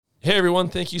Hey everyone,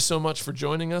 thank you so much for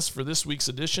joining us for this week's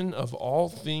edition of All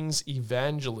Things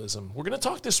Evangelism. We're going to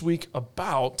talk this week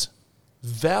about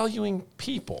valuing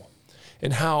people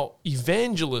and how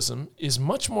evangelism is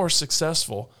much more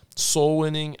successful. Soul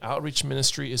winning, outreach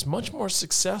ministry is much more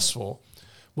successful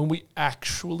when we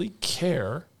actually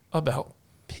care about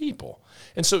people.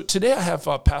 And so today I have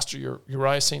Pastor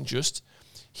Uriah St. Just.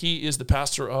 He is the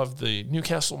pastor of the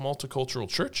Newcastle Multicultural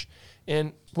Church.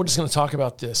 And we're just going to talk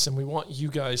about this, and we want you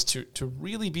guys to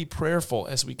really be prayerful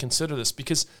as we consider this,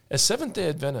 because as Seventh-day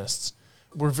Adventists,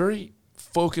 we're very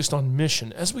focused on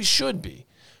mission, as we should be.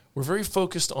 We're very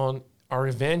focused on our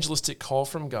evangelistic call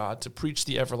from God to preach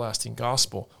the everlasting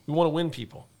gospel. We want to win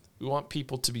people. We want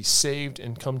people to be saved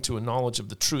and come to a knowledge of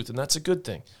the truth, and that's a good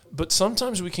thing. But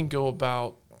sometimes we can go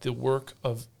about the work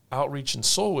of outreach and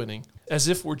soul winning as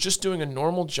if we're just doing a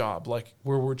normal job, like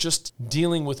where we're just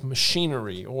dealing with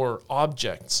machinery or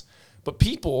objects. But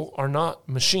people are not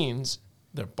machines.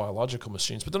 They're biological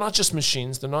machines, but they're not just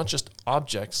machines. They're not just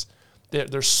objects.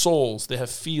 They're souls. They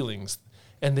have feelings,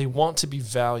 and they want to be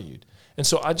valued. And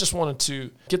so I just wanted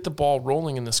to get the ball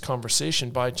rolling in this conversation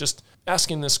by just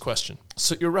asking this question.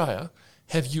 So Uriah,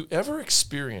 have you ever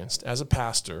experienced as a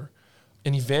pastor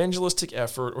an evangelistic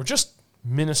effort or just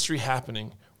ministry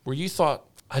happening where you thought,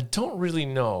 I don't really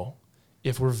know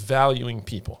if we're valuing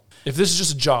people? If this is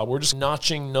just a job, we're just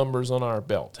notching numbers on our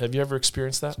belt. Have you ever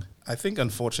experienced that? I think,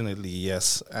 unfortunately,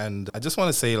 yes. And I just want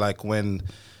to say, like, when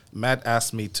Matt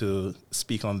asked me to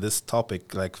speak on this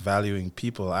topic, like valuing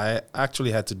people, I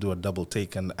actually had to do a double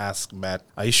take and ask Matt,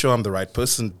 are you sure I'm the right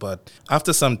person? But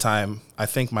after some time, I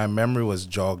think my memory was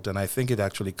jogged, and I think it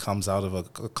actually comes out of a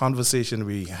conversation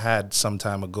we had some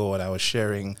time ago, and I was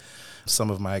sharing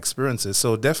some of my experiences.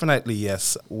 So definitely,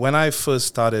 yes. When I first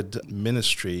started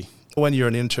ministry, when you're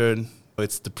an intern,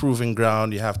 it's the proving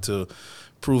ground. You have to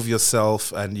prove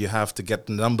yourself, and you have to get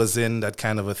the numbers in, that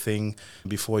kind of a thing,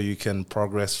 before you can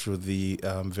progress through the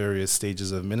various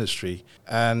stages of ministry.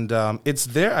 And it's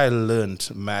there I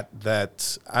learned, Matt,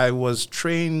 that I was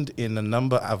trained in a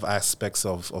number of aspects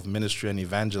of ministry and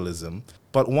evangelism.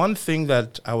 But one thing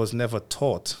that I was never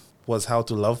taught was how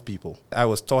to love people. I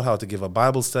was taught how to give a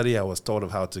Bible study. I was taught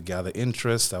of how to gather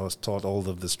interest. I was taught all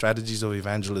of the strategies of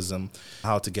evangelism,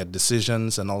 how to get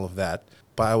decisions and all of that.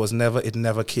 But it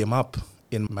never came up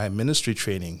in my ministry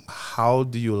training. How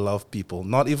do you love people?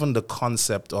 Not even the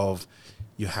concept of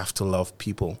you have to love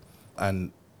people.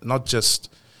 And not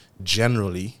just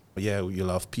generally, yeah, you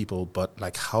love people, but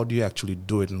like, how do you actually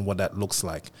do it and what that looks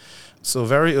like? So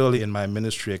very early in my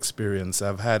ministry experience,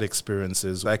 I've had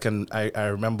experiences. I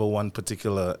remember one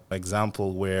particular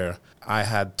example where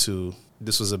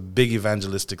this was a big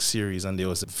evangelistic series, and there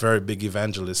was a very big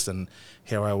evangelist, and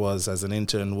here I was as an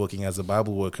intern working as a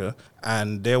Bible worker,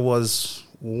 and there was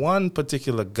one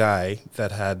particular guy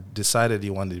that had decided he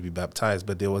wanted to be baptized,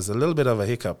 but there was a little bit of a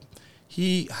hiccup.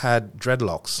 He had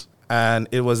dreadlocks. And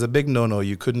it was a big no-no.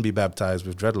 You couldn't be baptized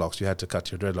with dreadlocks. You had to cut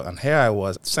your dreadlocks. And here I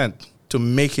was sent to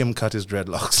make him cut his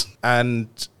dreadlocks. And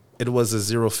it was a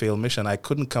zero-fail mission. I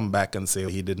couldn't come back and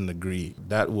say he didn't agree.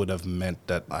 That would have meant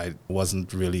that I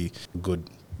wasn't really a good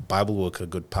Bible worker, a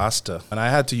good pastor. And I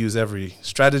had to use every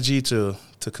strategy to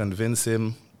convince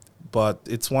him. But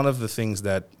it's one of the things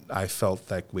that I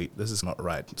felt like, wait, this is not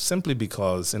right. Simply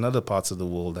because in other parts of the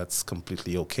world, that's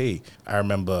completely okay. I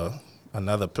remember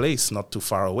another place not too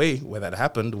far away where that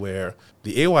happened, where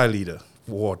the AY leader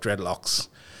wore dreadlocks.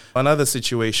 Another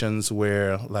situations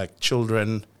where, like,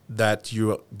 children that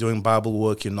you're doing Bible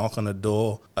work, you knock on a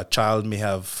door, a child may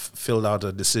have filled out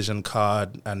a decision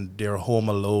card and they're home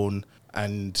alone,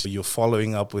 and you're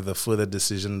following up with a further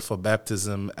decision for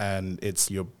baptism, and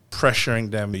you're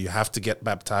pressuring them, you have to get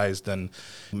baptized, and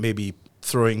maybe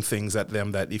throwing things at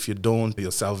them that if you don't,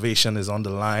 your salvation is on the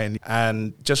line.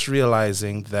 And just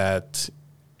realizing that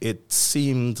it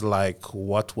seemed like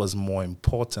what was more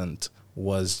important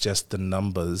was just the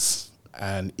numbers.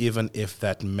 And even if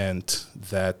that meant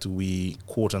that we,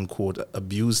 quote unquote,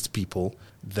 abused people,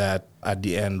 that at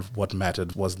the end what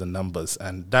mattered was the numbers.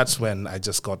 And that's when I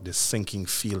just got this sinking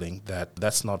feeling that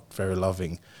that's not very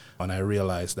loving. And I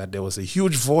realized that there was a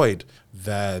huge void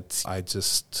that I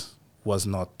just was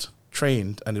not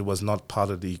trained, and it was not part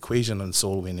of the equation and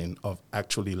soul winning of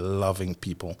actually loving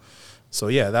people. So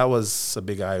yeah, that was a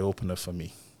big eye-opener for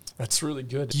me. That's really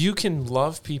good. You can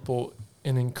love people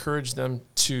and encourage them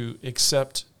to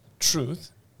accept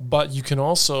truth, but you can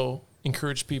also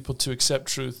encourage people to accept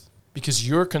truth because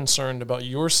you're concerned about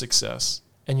your success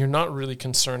and you're not really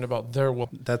concerned about their well.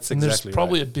 That's and exactly there's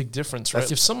probably right. a big difference, right?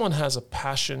 If someone has a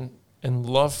passion and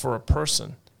love for a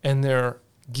person and they're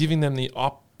giving them the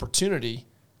opportunity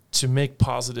to make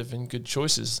positive and good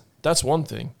choices, that's one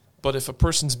thing. But if a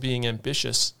person's being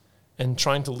ambitious and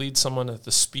trying to lead someone at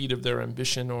the speed of their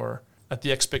ambition or at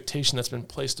the expectation that's been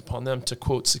placed upon them to,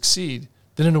 quote, succeed,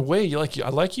 then in a way,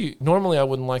 normally I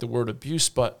wouldn't like the word abuse,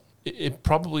 but it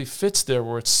probably fits there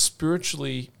where it's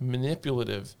spiritually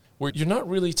manipulative, where you're not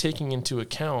really taking into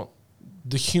account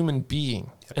the human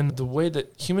being and the way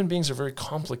that human beings are very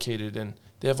complicated and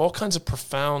they have all kinds of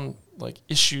profound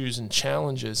issues and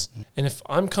challenges. And if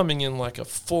I'm coming in like a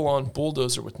full-on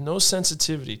bulldozer with no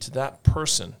sensitivity to that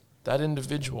person, that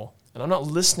individual, and I'm not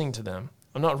listening to them,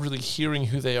 I'm not really hearing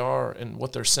who they are and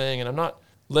what they're saying, and I'm not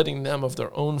letting them of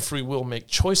their own free will make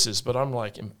choices, but I'm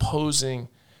imposing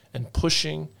and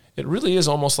pushing. It really is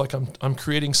almost like I'm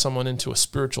creating someone into a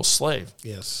spiritual slave.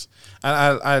 Yes.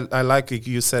 And I like it.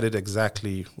 You said it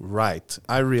exactly right.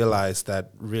 I realized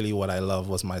that really what I love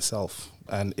was myself.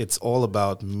 And it's all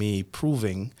about me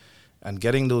proving and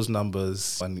getting those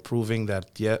numbers and proving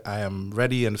that, I am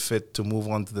ready and fit to move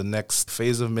on to the next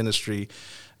phase of ministry.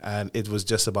 And it was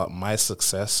just about my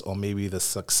success or maybe the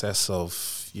success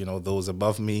of, those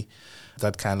above me,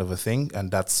 that kind of a thing.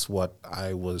 And that's what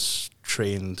I was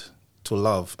trained to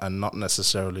love, and not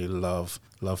necessarily love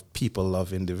people,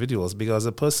 love individuals, because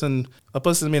a person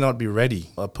may not be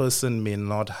ready. A person may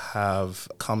not have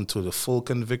come to the full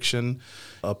conviction.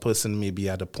 A person may be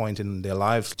at a point in their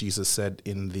life, Jesus said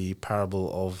in the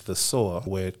parable of the sower,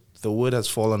 where the word has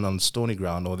fallen on stony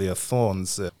ground, or there are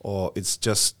thorns, or it's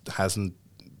just hasn't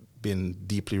been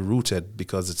deeply rooted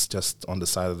because it's just on the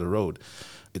side of the road.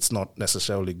 It's not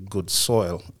necessarily good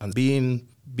soil. And being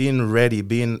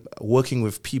ready, working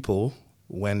with people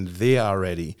when they are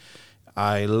ready.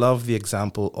 I love the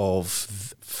example of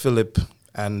Philip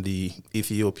and the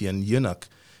Ethiopian eunuch.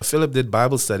 Philip did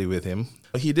Bible study with him.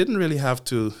 He didn't really have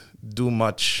to do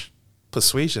much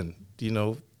persuasion.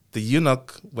 The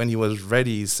eunuch, when he was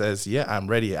ready, he says, I'm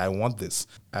ready, I want this.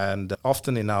 And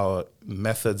often in our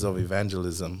methods of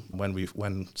evangelism,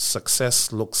 when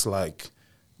success looks like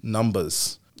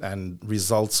numbers, and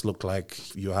results look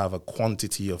like you have a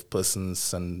quantity of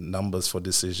persons and numbers for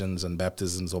decisions and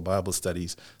baptisms or Bible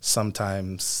studies,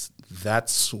 sometimes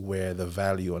that's where the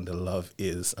value and the love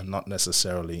is, and not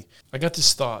necessarily. I got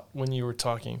this thought when you were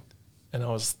talking, and I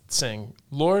was saying,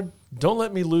 Lord, don't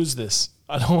let me lose this.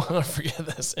 I don't want to forget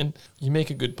this. And you make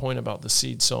a good point about the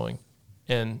seed sowing.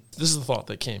 And this is the thought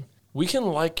that came. We can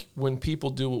like when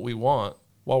people do what we want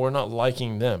while we're not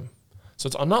liking them. So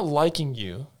I'm not liking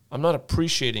you. I'm not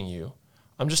appreciating you.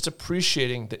 I'm just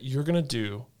appreciating that you're going to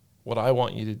do what I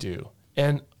want you to do.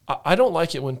 And I don't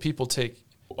like it when people take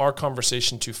our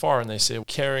conversation too far and they say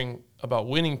caring about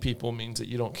winning people means that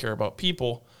you don't care about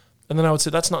people. And then I would say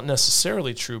that's not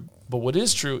necessarily true. But what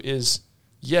is true is,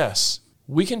 yes,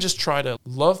 we can just try to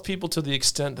love people to the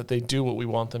extent that they do what we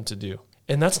want them to do.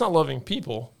 And that's not loving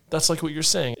people. That's like what you're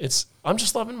saying. I'm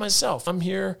just loving myself. I'm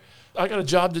here. I got a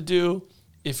job to do.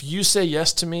 If you say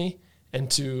yes to me, and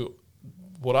to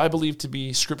what I believe to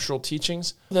be scriptural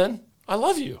teachings, then I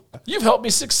love you. You've helped me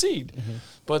succeed. Mm-hmm.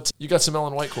 But you got some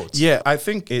Ellen White quotes. Yeah, I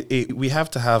think we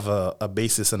have to have a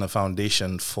basis and a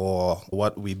foundation for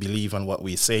what we believe and what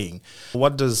we're saying.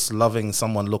 What does loving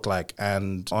someone look like?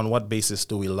 And on what basis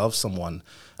do we love someone?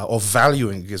 Or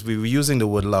valuing, because we were using the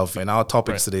word love in our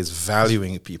topics today is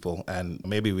valuing people. And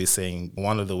maybe we're saying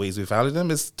one of the ways we value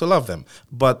them is to love them.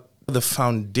 But the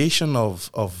foundation of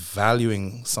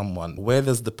valuing someone, where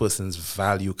does the person's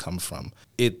value come from?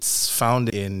 It's found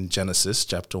in Genesis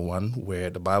chapter 1, where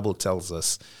the Bible tells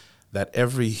us that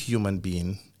every human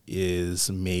being is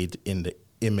made in the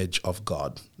image of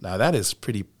God. Now, that is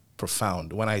pretty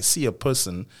profound. When I see a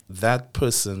person, that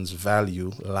person's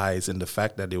value lies in the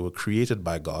fact that they were created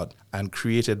by God and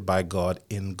created by God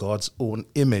in God's own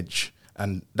image.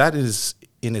 And that is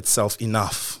in itself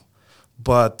enough.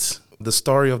 But the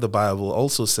story of the Bible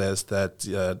also says that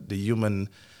the human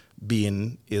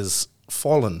being is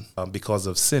fallen because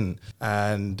of sin.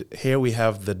 And here we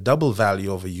have the double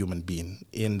value of a human being,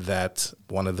 in that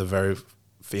one of the very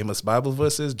famous Bible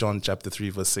verses, John chapter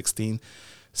 3, verse 16,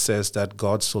 says that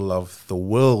God so loved the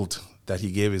world that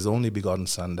he gave his only begotten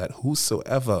Son, that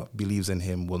whosoever believes in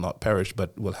him will not perish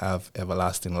but will have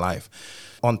everlasting life.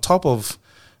 On top of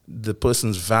the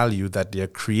person's value that they are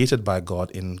created by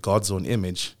God in God's own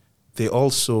image, they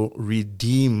also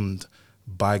redeemed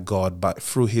by God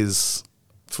through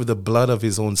the blood of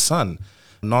his own Son.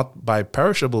 Not by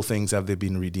perishable things have they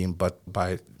been redeemed, but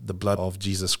by the blood of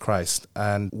Jesus Christ.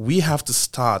 And we have to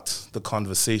start the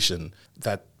conversation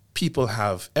that people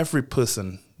have, every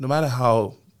person, no matter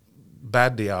how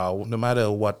bad they are, no matter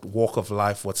what walk of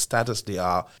life, what status they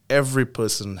are, every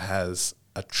person has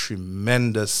a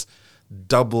tremendous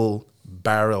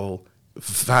double-barrel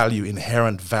value,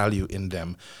 inherent value in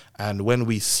them. And when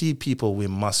we see people, we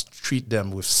must treat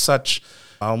them with such,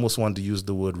 I almost want to use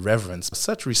the word reverence,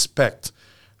 such respect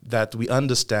that we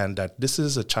understand that this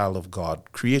is a child of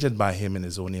God, created by him in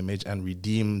his own image and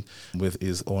redeemed with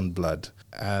his own blood.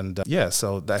 And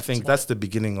so I think that's the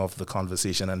beginning of the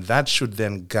conversation. And that should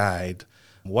then guide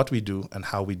what we do and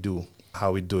how we do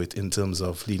it in terms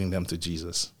of leading them to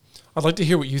Jesus. I'd like to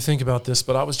hear what you think about this,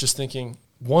 but I was just thinking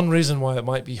one reason why it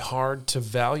might be hard to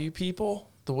value people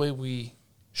the way we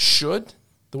should,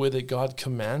 the way that God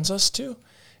commands us to,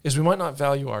 is we might not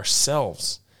value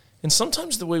ourselves. And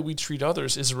sometimes the way we treat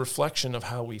others is a reflection of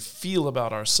how we feel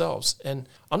about ourselves. And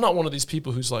I'm not one of these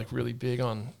people who's like really big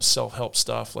on self-help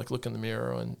stuff, like look in the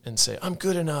mirror and say, I'm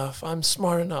good enough, I'm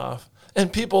smart enough,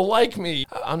 and people like me.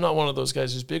 I'm not one of those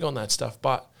guys who's big on that stuff.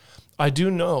 But I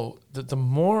do know that the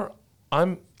more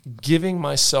I'm giving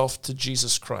myself to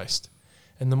Jesus Christ,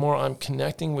 and the more I'm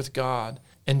connecting with God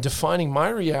and defining my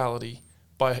reality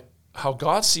by how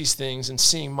God sees things and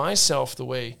seeing myself the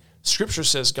way Scripture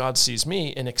says God sees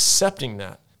me and accepting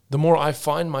that, the more I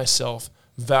find myself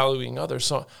valuing others.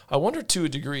 So I wonder to a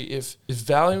degree if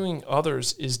valuing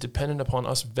others is dependent upon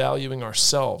us valuing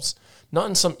ourselves, not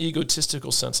in some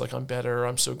egotistical sense like I'm better or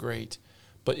I'm so great,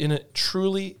 but in a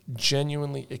truly,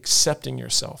 genuinely accepting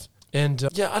yourself. And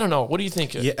I don't know. What do you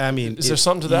think? Yeah, I mean, is there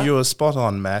something to that? You're spot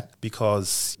on, Matt,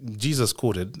 because Jesus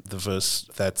quoted the verse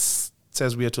that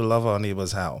says we are to love our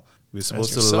neighbors how? We're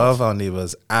supposed to love our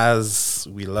neighbors as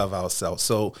we love ourselves.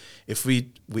 So if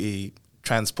we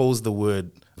transpose the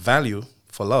word value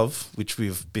for love, which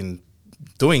we've been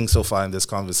doing so far in this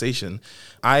conversation,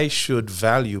 I should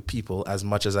value people as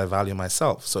much as I value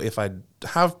myself. So if I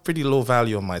have pretty low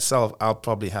value on myself, I'll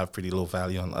probably have pretty low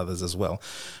value on others as well.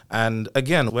 And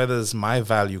again, where does my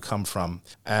value come from?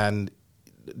 And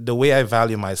the way I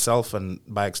value myself and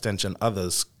by extension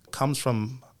others comes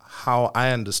from how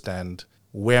I understand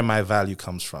where my value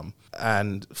comes from.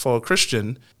 And for a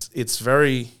Christian, it's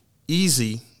very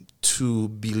easy to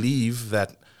believe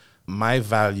that my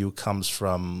value comes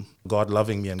from God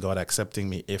loving me and God accepting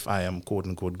me if I am quote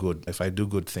unquote good, if I do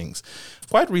good things.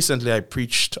 Quite recently, I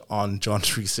preached on John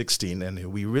 3:16,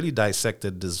 and we really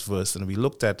dissected this verse, and we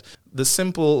looked at the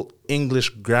simple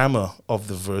English grammar of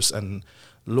the verse and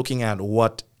looking at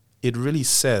what it really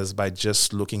says by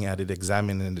just looking at it,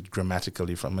 examining it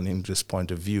grammatically from an English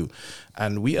point of view.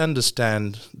 And we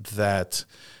understand that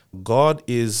God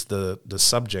is the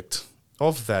subject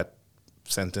of that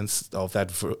sentence, of that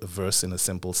verse in a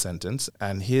simple sentence,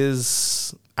 and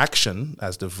his action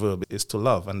as the verb is to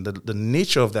love. And the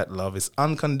nature of that love is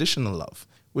unconditional love,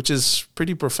 which is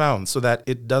pretty profound, so that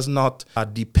it does not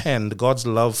depend, God's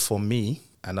love for me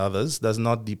and others does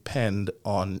not depend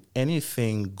on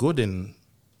anything good in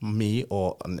me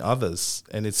or on others,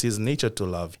 and it's his nature to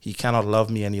love. He cannot love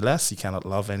me any less, he cannot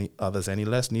love any others any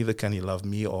less, neither can he love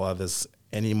me or others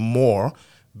any more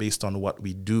based on what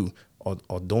we do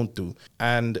or don't do.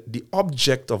 And the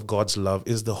object of God's love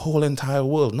is the whole entire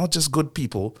world, not just good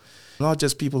people, not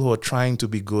just people who are trying to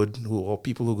be good, or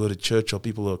people who go to church or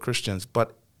people who are Christians,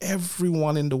 but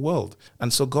everyone in the world.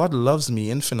 And so God loves me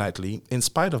infinitely in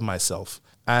spite of myself.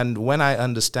 And when I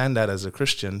understand that as a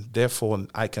Christian, therefore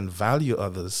I can value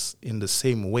others in the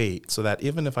same way, so that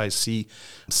even if I see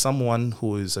someone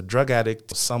who is a drug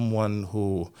addict, someone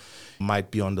who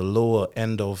might be on the lower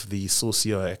end of the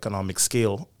socioeconomic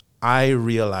scale, I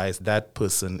realize that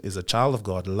person is a child of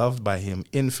God, loved by him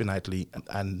infinitely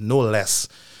and no less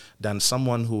than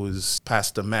someone who is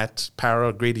Pastor Matt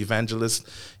Para, great evangelist.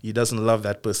 He doesn't love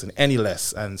that person any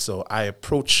less. And so I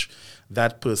approach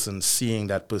that person, seeing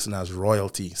that person as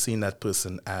royalty, seeing that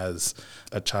person as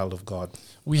a child of God.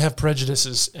 We have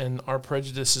prejudices, and our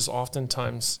prejudices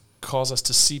oftentimes cause us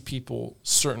to see people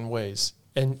certain ways.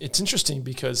 And it's interesting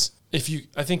because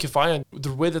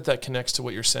the way that connects to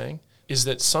what you're saying is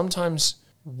that sometimes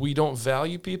we don't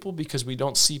value people because we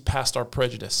don't see past our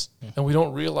prejudice. Mm-hmm. And we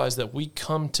don't realize that we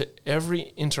come to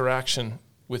every interaction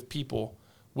with people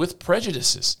with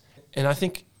prejudices. And I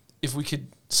think if we could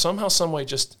somehow, some way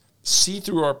just see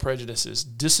through our prejudices,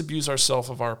 disabuse ourselves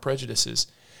of our prejudices,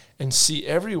 and see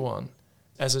everyone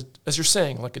as you're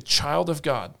saying, like a child of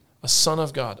God, a son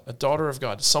of God, a daughter of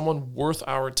God, someone worth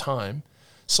our time,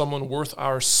 someone worth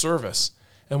our service.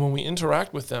 And when we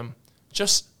interact with them,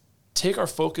 just take our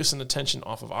focus and attention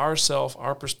off of ourselves,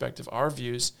 our perspective, our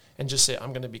views, and just say,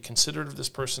 I'm going to be considerate of this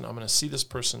person. I'm going to see this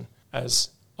person as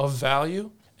of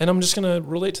value, and I'm just going to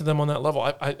relate to them on that level.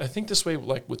 I think this way,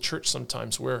 like with church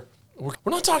sometimes, where we're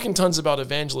not talking tons about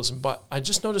evangelism, but I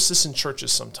just notice this in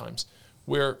churches sometimes,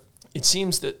 where it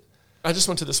seems that I just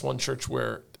went to this one church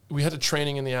where we had a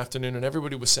training in the afternoon, and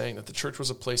everybody was saying that the church was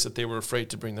a place that they were afraid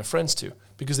to bring their friends to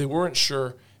because they weren't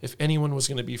sure if anyone was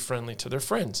going to be friendly to their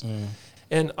friends.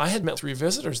 And I had met 3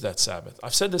 visitors that Sabbath.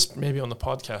 I've said this maybe on the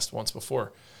podcast once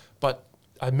before, but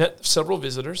I met several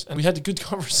visitors, and we had a good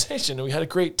conversation, and we had a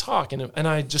great talk, and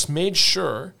I just made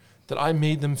sure that I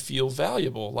made them feel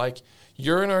valuable. Like,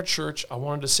 you're in our church. I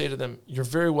wanted to say to them, you're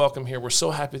very welcome here. We're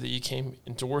so happy that you came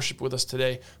into worship with us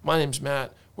today. My name's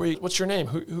Matt. What's your name?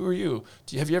 Who are you?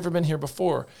 Have you ever been here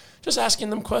before? Just asking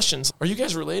them questions. Are you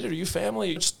guys related? Are you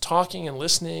family? Just talking and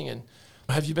listening. And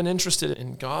have you been interested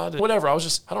in God? Whatever. I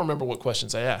don't remember what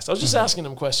questions I asked. I was just asking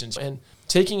them questions and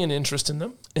taking an interest in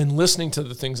them and listening to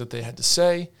the things that they had to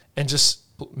say and just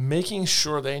making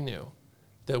sure they knew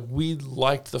that we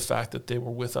liked the fact that they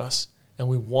were with us and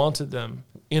we wanted them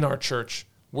in our church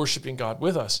worshiping God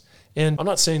with us. And I'm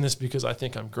not saying this because I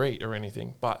think I'm great or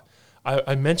anything, but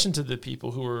I mentioned to the people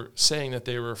who were saying that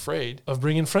they were afraid of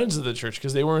bringing friends to the church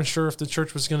because they weren't sure if the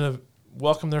church was going to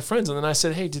welcome their friends. And then I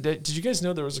said, hey, did you guys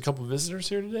know there was a couple of visitors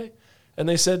here today? And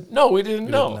they said, no, we didn't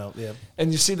know. Yeah.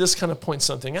 And you see, this kind of points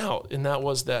something out, and that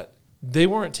was that they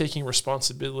weren't taking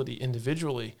responsibility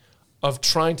individually of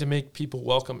trying to make people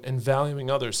welcome and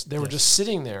valuing others. They were just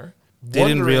sitting there. They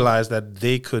didn't realize that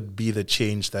they could be the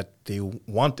change that they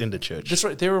want in the church. That's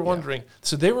right. They were wondering.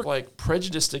 So they were like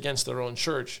prejudiced against their own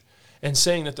church and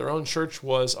saying that their own church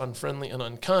was unfriendly and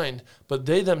unkind, but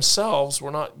they themselves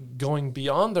were not going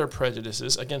beyond their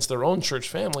prejudices against their own church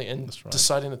family and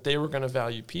deciding that they were going to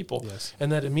value people. Yes.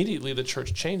 And and that immediately the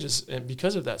church changes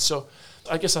because of that. So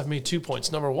I guess I've made 2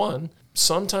 points. Number one,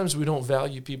 sometimes we don't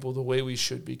value people the way we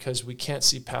should because we can't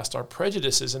see past our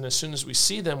prejudices, and as soon as we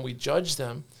see them, we judge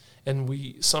them, and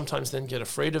we sometimes then get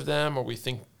afraid of them, or we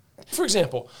think, for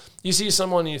example, you see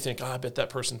someone and you think, I bet that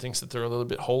person thinks that they're a little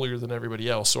bit holier than everybody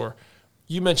else. Or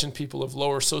you mentioned people of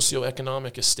lower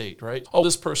socioeconomic estate, right? Oh,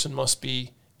 this person must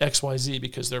be XYZ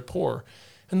because they're poor.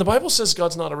 And the Bible says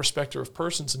God's not a respecter of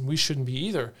persons, and we shouldn't be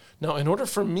either. Now, in order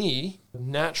for me, a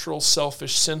natural,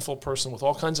 selfish, sinful person with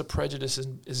all kinds of prejudices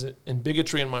and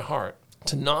bigotry in my heart,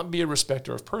 to not be a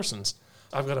respecter of persons,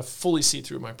 I've got to fully see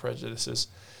through my prejudices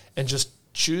and just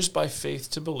choose by faith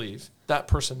to believe that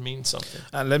person means something.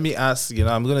 And let me ask,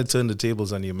 I'm going to turn the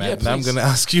tables on you, man. Yeah, and I'm going to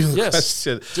ask you a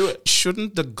question. Do it.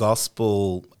 Shouldn't the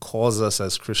gospel cause us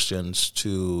as Christians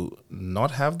to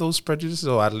not have those prejudices,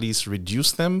 or at least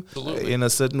reduce them in a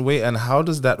certain way? And how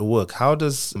does that work? How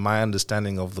does my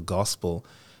understanding of the gospel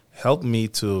help me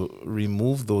to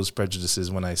remove those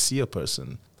prejudices when I see a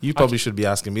person? You probably should be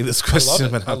asking me this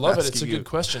question. I love it. It's a good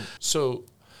question. So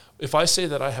if I say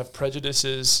that I have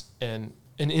prejudices and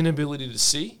an inability to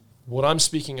see, what I'm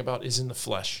speaking about is in the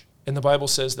flesh. And the Bible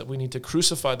says that we need to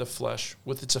crucify the flesh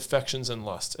with its affections and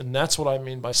lusts. And that's what I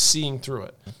mean by seeing through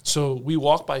it. So we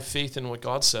walk by faith in what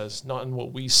God says, not in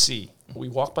what we see. We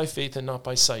walk by faith and not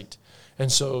by sight.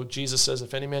 And so Jesus says,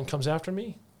 if any man comes after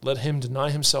me, let him deny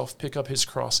himself, pick up his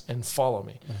cross, and follow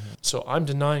me. Mm-hmm. So I'm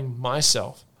denying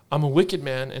myself. I'm a wicked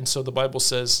man, and so the Bible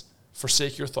says,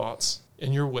 forsake your thoughts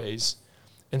and your ways.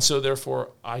 And so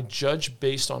therefore, I judge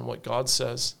based on what God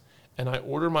says, and I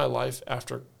order my life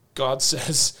after God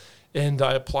says, and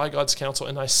I apply God's counsel,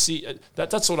 and I see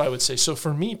that's what I would say. So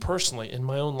for me personally, in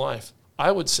my own life,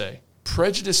 I would say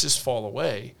prejudices fall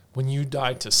away when you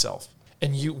die to self.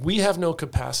 And we have no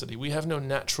capacity, we have no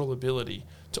natural ability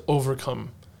to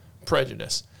overcome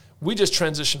prejudice. We just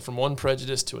transition from one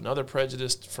prejudice to another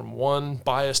prejudice, from one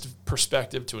biased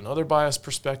perspective to another biased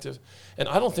perspective. And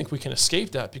I don't think we can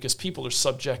escape that because people are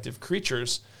subjective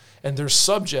creatures and they're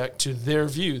subject to their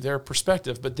view, their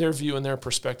perspective, but their view and their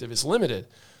perspective is limited.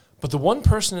 But the one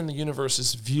person in the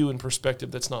universe's view and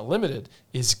perspective that's not limited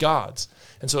is God's.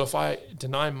 And so if I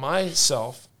deny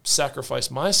myself, sacrifice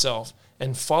myself,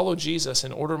 and follow Jesus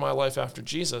and order my life after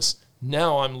Jesus,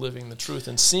 now I'm living the truth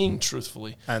and seeing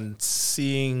truthfully. And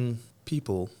seeing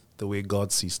people the way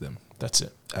God sees them. That's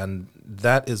it. And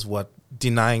that is what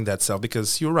denying that self,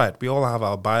 because you're right, we all have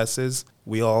our biases.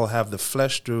 We all have the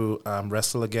flesh to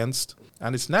wrestle against.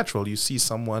 And it's natural. You see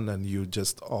someone and you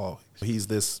just, he's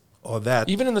this or that.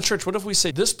 Even in the church, what if we say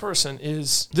this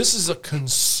is a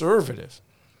conservative,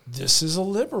 this is a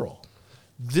liberal,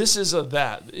 this is a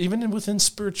that, even within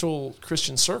spiritual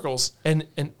Christian circles. And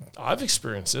I've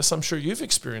experienced this. I'm sure you've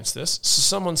experienced this. So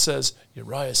someone says,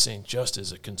 Uriah St. Just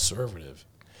is a conservative.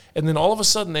 And then all of a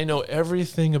sudden they know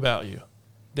everything about you.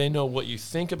 They know what you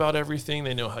think about everything.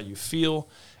 They know how you feel.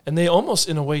 And they almost,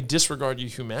 in a way, disregard your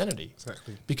humanity.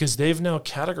 Exactly. Because they've now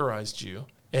categorized you.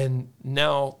 And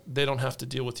now they don't have to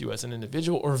deal with you as an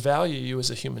individual or value you as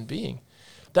a human being.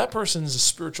 That person is a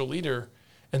spiritual leader,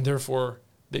 and therefore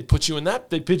they put you in that,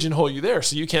 they pigeonhole you there,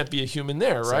 so you can't be a human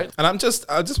there, right? And I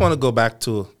just want to go back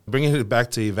to bringing it back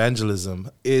to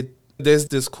evangelism. There's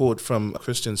this quote from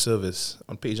Christian Service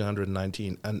on page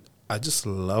 119, and I just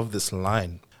love this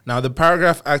line. Now, the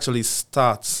paragraph actually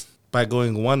starts by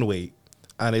going one way,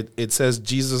 and it says,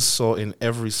 Jesus saw in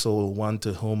every soul one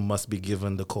to whom must be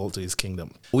given the call to his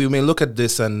kingdom. We may look at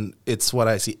this, and it's what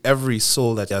I see, every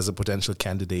soul that has a potential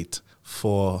candidate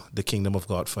for the kingdom of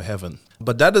God, for heaven.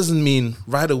 But that doesn't mean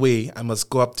right away I must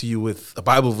go up to you with a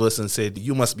Bible verse and say,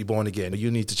 you must be born again, or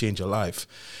you need to change your life.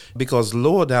 Because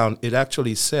lower down, it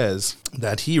actually says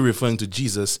that he, referring to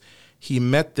Jesus, he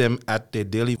met them at their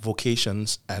daily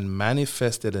vocations and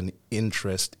manifested an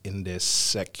interest in their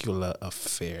secular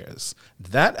affairs.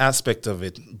 That aspect of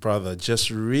it, brother, just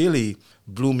really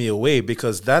blew me away,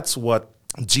 because that's what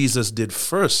Jesus did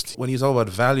first. When you talk about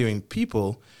valuing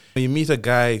people, when you meet a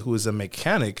guy who is a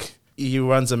mechanic, he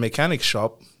runs a mechanic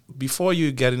shop. Before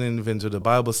you get into the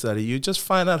Bible study, you just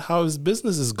find out how his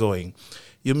business is going.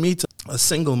 You meet a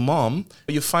single mom,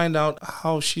 you find out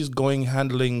how she's going,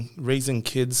 handling, raising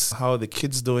kids, how are the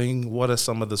kids doing, what are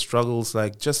some of the struggles,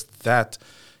 like just that.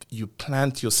 You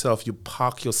plant yourself, you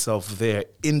park yourself there,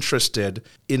 interested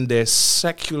in their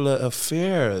secular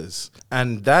affairs.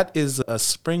 And that is a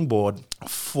springboard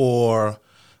for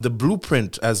the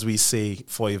blueprint, as we say,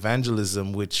 for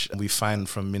evangelism, which we find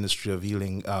from Ministry of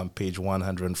Healing, page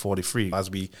 143,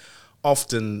 as we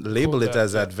often label it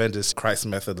as Adventist Christ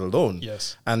method alone.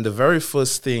 Yes. And the very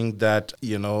first thing that,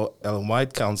 Ellen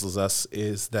White counsels us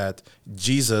is that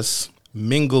Jesus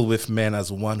mingled with men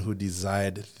as one who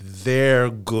desired their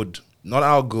good, not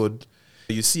our good.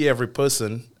 You see every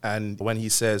person, and when he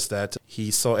says that he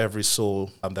saw every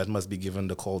soul that must be given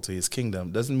the call to his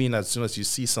kingdom, doesn't mean as soon as you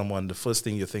see someone, the first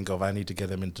thing you think of, I need to get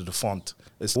them into the font.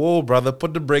 It's, whoa, brother,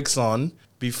 put the brakes on.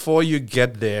 Before you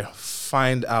get there,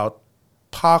 find out,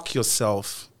 park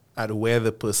yourself at where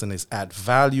the person is at.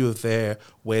 Value there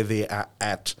where they are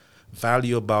at.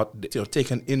 Value about,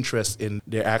 take an interest in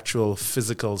their actual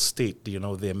physical state,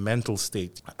 their mental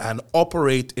state, and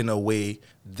operate in a way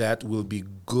that will be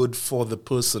good for the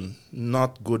person,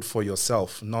 not good for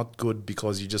yourself, not good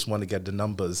because you just want to get the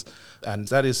numbers. And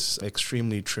that is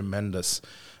extremely tremendous.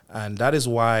 And that is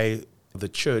why the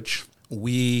church,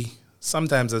 we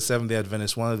sometimes as Seventh-day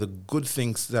Adventists, one of the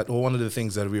things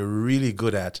that we're really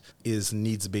good at is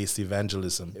needs-based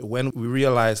evangelism. When we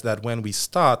realize that when we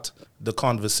start the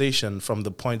conversation from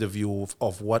the point of view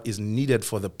of what is needed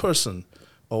for the person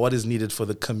or what is needed for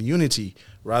the community,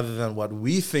 rather than what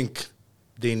we think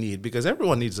they need, because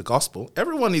everyone needs the gospel.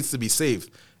 Everyone needs to be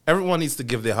saved. Everyone needs to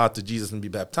give their heart to Jesus and be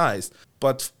baptized.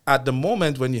 But at the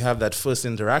moment when you have that first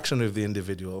interaction with the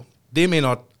individual, they may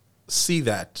not see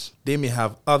that. They may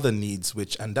have other needs,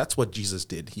 and that's what Jesus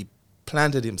did. He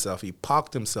planted himself, he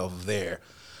parked himself there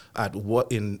at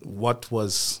what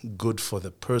was good for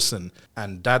the person.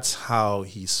 And that's how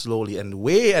he slowly, and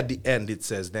way at the end it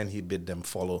says, then he bid them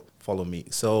follow me.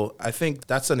 So I think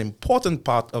that's an important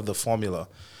part of the formula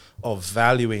of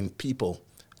valuing people,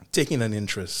 taking an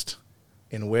interest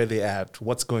in where they're at,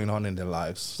 what's going on in their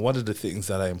lives, what are the things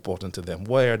that are important to them,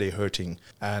 why are they hurting,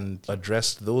 and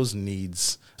address those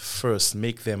needs first,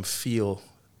 make them feel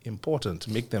important,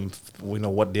 make them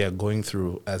what they are going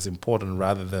through as important,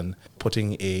 rather than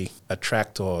putting a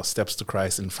tract or steps to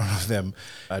Christ in front of them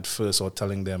at first, or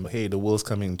telling them, hey, the world's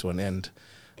coming to an end.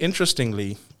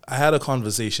 Interestingly, I had a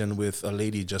conversation with a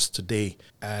lady just today,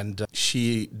 and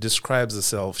she describes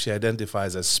herself, she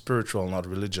identifies as spiritual, not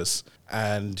religious.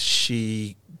 And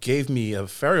she gave me a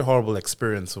very horrible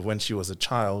experience of when she was a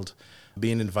child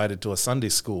being invited to a Sunday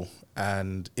school.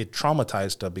 And it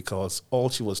traumatized her, because all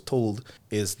she was told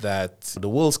is that the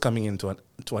world's coming into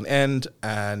an end,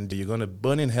 and you're going to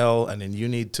burn in hell, and then you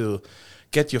need to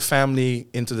get your family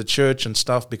into the church and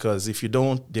stuff, because if you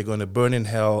don't, they're going to burn in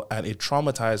hell. And it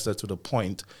traumatized her to the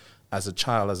point as a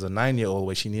child, as a 9-year-old,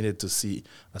 where she needed to see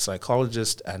a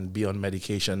psychologist and be on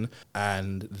medication.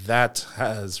 And that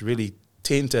has really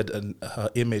tainted her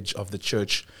image of the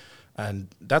church. And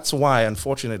that's why,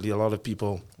 unfortunately, a lot of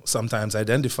people sometimes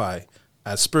identify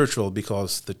as spiritual,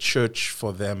 because the church,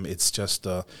 for them, it's just,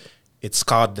 it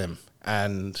scarred them.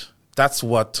 And that's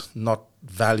what not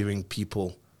valuing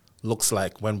people looks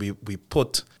like, when we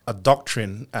put a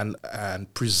doctrine and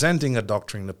presenting a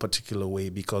doctrine in a particular way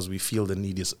because we feel the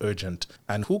need is urgent.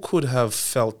 And who could have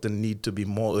felt the need to be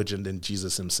more urgent than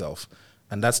Jesus himself?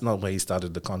 And that's not where he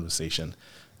started the conversation.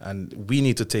 And we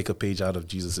need to take a page out of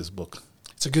Jesus' book.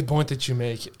 It's a good point that you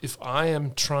make. If I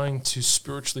am trying to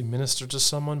spiritually minister to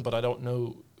someone, but I don't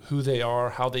know who they are,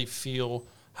 how they feel,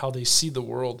 how they see the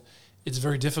world, it's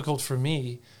very difficult for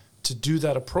me to do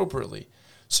that appropriately.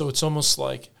 So it's almost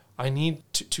like I need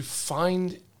to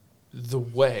find the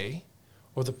way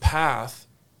or the path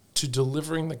to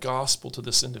delivering the gospel to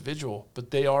this individual,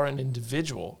 but they are an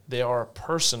individual. They are a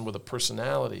person with a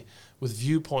personality, with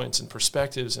viewpoints and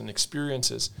perspectives and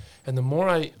experiences. And the more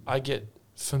I get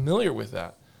familiar with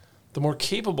that, the more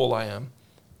capable I am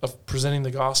of presenting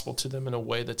the gospel to them in a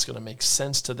way that's going to make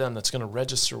sense to them, that's going to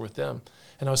register with them.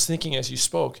 And I was thinking as you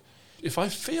spoke, if I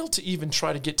fail to even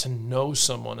try to get to know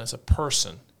someone as a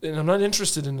person, and I'm not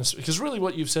interested in this, because really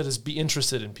what you've said is be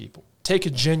interested in people. Take a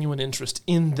genuine interest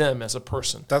in them as a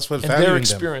person. That's what and valuing they're them.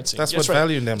 experiencing. That's what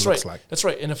valuing them looks right. like. That's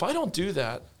right. And if I don't do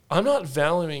that, I'm not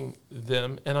valuing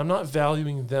them, and I'm not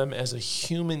valuing them as a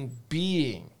human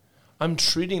being. I'm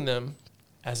treating them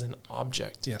as an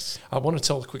object. Yes. I want to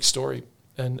tell a quick story,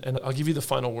 and I'll give you the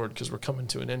final word because we're coming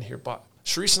to an end here. But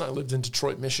Sharice and I lived in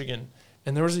Detroit, Michigan,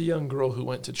 and there was a young girl who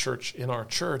went to church in our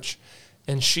church,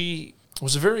 and she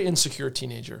was a very insecure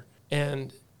teenager.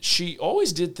 And she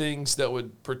always did things that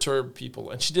would perturb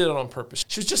people, and she did it on purpose.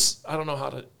 She was just, I don't know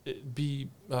how to be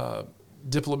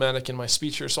diplomatic in my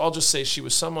speech here, so I'll just say she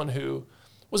was someone who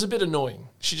was a bit annoying.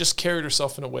 She just carried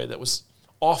herself in a way that was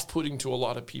off-putting to a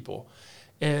lot of people.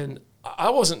 And I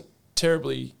wasn't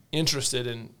terribly interested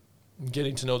in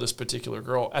getting to know this particular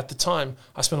girl. At the time,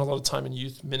 I spent a lot of time in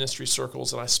youth ministry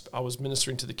circles, and I was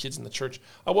ministering to the kids in the church.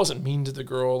 I wasn't mean to the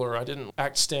girl, or I didn't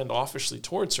act standoffishly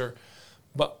towards her,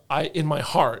 but in my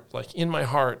heart,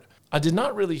 I did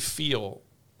not really feel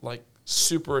like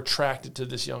super attracted to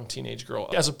this young teenage girl.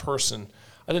 As a person,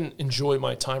 I didn't enjoy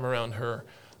my time around her.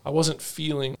 I wasn't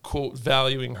feeling, quote,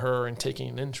 valuing her and taking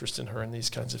an interest in her and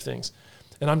these kinds of things.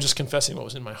 And I'm just confessing what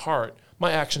was in my heart.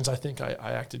 My actions, I think I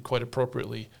acted quite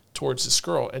appropriately towards this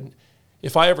girl. And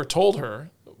if I ever told her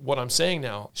what I'm saying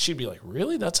now, she'd be like,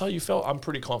 really? That's how you felt? I'm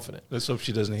pretty confident. Let's hope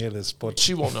she doesn't hear this. But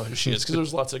she won't know who she is, because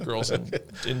there's lots of girls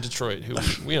in Detroit who,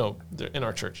 they're in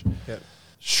our church. Yeah.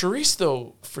 Sharice,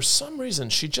 though, for some reason,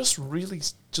 she just really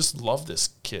just loved this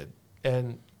kid.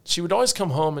 And she would always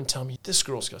come home and tell me, this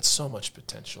girl's got so much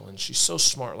potential, and she's so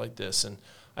smart like this, and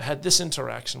I had this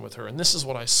interaction with her, and this is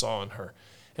what I saw in her.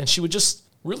 And she would just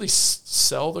really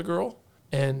sell the girl.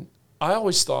 And I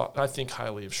always I think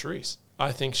highly of Sharice.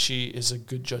 I think she is a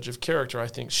good judge of character. I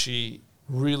think she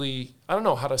really, I don't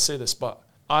know how to say this, but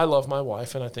I love my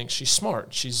wife, and I think she's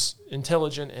smart. She's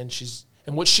intelligent,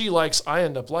 and what she likes, I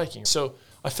end up liking. So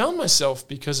I found myself,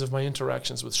 because of my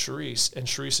interactions with Sharice and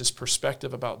Sharice's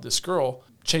perspective about this girl,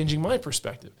 changing my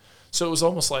perspective. So it was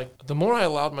almost like the more I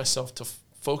allowed myself to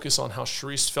focus on how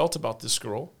Sharice felt about this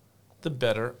girl, the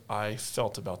better I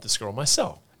felt about this girl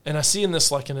myself. And I see in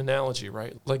this like an analogy,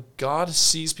 right? Like God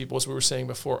sees people, as we were saying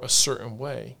before, a certain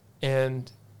way.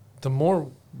 And the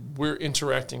more we're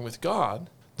interacting with God,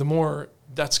 the more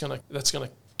that's gonna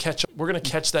catch. We're gonna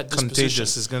catch that disposition.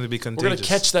 Contagious. It's going to be contagious. We're gonna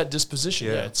catch that disposition.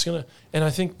 Yeah. It's gonna. And I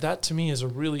think that to me is a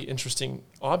really interesting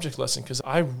object lesson, because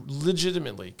I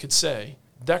legitimately could say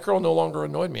that girl no longer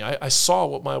annoyed me. I saw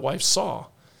what my wife saw,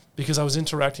 because I was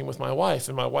interacting with my wife,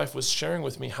 and my wife was sharing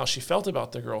with me how she felt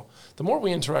about the girl. The more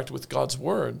we interact with God's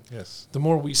word, Yes. the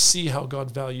more we see how God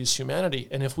values humanity.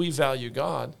 And if we value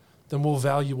God, then we'll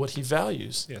value what he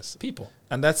values. Yes. People.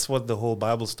 And that's what the whole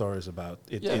Bible story is about.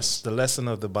 Yes. It's the lesson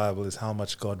of the Bible is how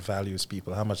much God values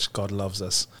people, how much God loves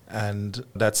us. And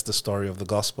that's the story of the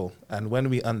gospel. And when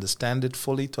we understand it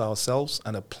fully to ourselves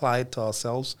and apply it to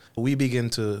ourselves, we begin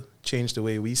to change the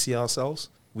way we see ourselves.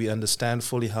 We understand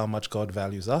fully how much God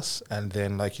values us. And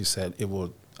then, like you said, it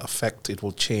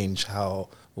will change how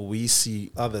we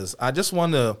see others. I just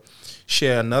want to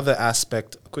share another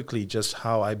aspect quickly, just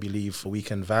how I believe we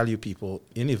can value people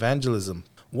in evangelism.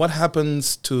 What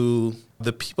happens to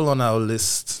the people on our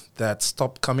list that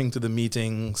stopped coming to the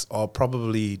meetings or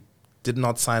probably did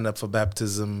not sign up for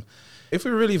baptism? If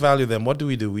we really value them, what do?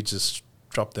 We just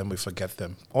drop them, we forget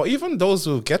them. Or even those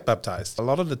who get baptized. A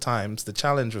lot of the times, the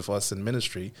challenge with us in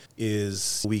ministry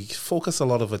is we focus a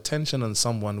lot of attention on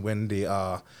someone when they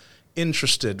are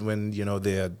interested, when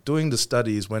they're doing the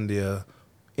studies, when they're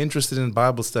interested in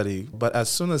Bible study. But as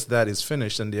soon as that is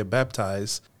finished and they're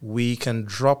baptized, we can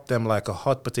drop them like a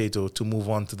hot potato to move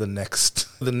on to the next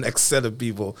set of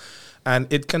people.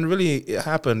 And it can really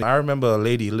happen. I remember a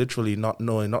lady literally not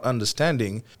knowing, not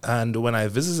understanding. And when I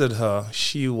visited her,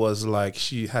 she was like,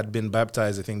 she had been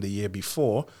baptized, I think, the year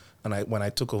before. And when I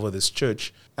took over this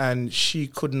church, and she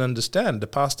couldn't understand. The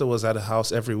pastor was at her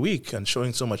house every week and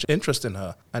showing so much interest in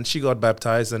her. And she got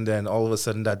baptized, and then all of a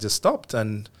sudden that just stopped.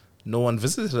 And no one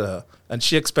visited her. And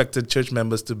she expected church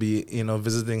members to be,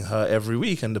 visiting her every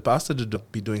week, and the pastor to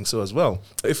be doing so as well.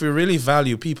 If we really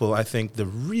value people, I think the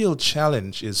real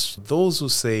challenge is those who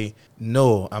say,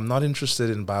 no, I'm not interested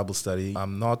in Bible study.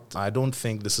 I don't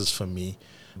think this is for me.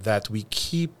 That we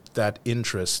keep that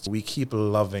interest, we keep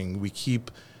loving, we keep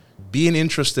being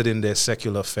interested in their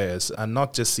secular affairs and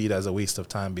not just see it as a waste of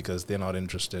time because they're not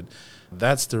interested.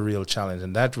 That's the real challenge.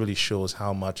 And that really shows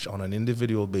how much on an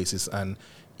individual basis and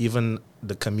even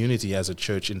the community as a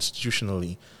church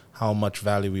institutionally, how much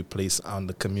value we place on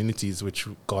the communities which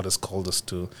God has called us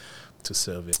to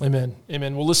serve in. Amen.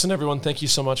 Amen. Well, listen, everyone, thank you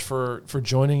so much for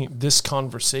joining this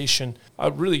conversation. I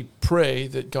really pray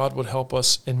that God would help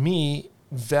us and me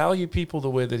value people the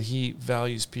way that he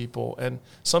values people. And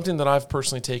something that I've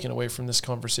personally taken away from this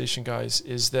conversation, guys,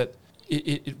 is that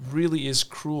it really is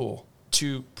cruel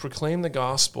to proclaim the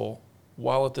gospel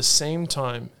while at the same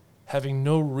time having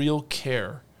no real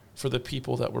care for the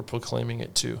people that we're proclaiming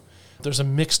it to. There's a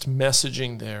mixed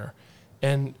messaging there.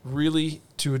 And really,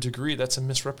 to a degree, that's a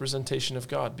misrepresentation of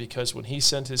God, because when he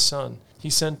sent his son, he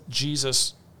sent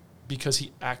Jesus because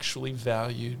he actually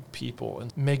valued people.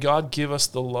 And may God give us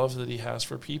the love that he has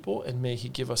for people, and may he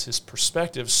give us his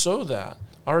perspective so that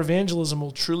our evangelism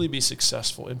will truly be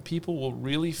successful and people will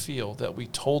really feel that we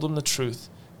told them the truth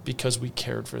because we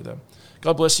cared for them.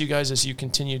 God bless you guys as you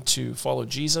continue to follow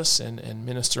Jesus and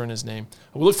minister in his name.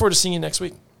 We look forward to seeing you next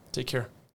week. Take care.